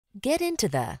Get into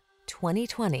the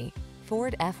 2020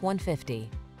 Ford F-150.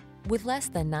 With less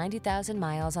than 90,000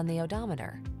 miles on the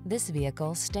odometer, this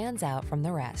vehicle stands out from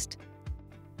the rest.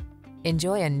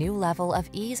 Enjoy a new level of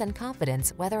ease and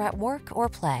confidence whether at work or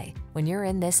play when you're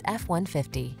in this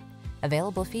F-150.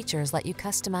 Available features let you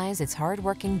customize its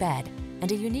hard-working bed,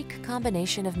 and a unique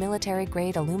combination of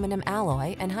military-grade aluminum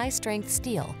alloy and high-strength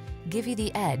steel give you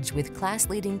the edge with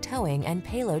class-leading towing and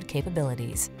payload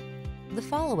capabilities. The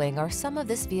following are some of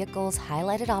this vehicle's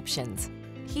highlighted options: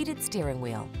 heated steering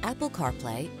wheel, Apple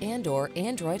CarPlay and/or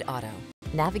Android Auto,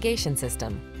 navigation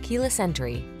system, keyless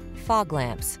entry, fog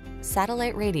lamps,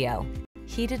 satellite radio,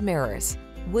 heated mirrors,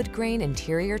 wood grain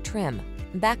interior trim,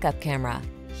 backup camera,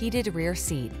 heated rear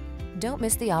seat. Don't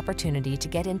miss the opportunity to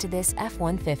get into this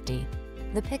F-150,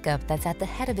 the pickup that's at the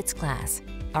head of its class.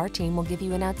 Our team will give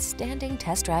you an outstanding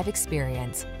test drive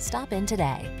experience. Stop in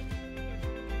today.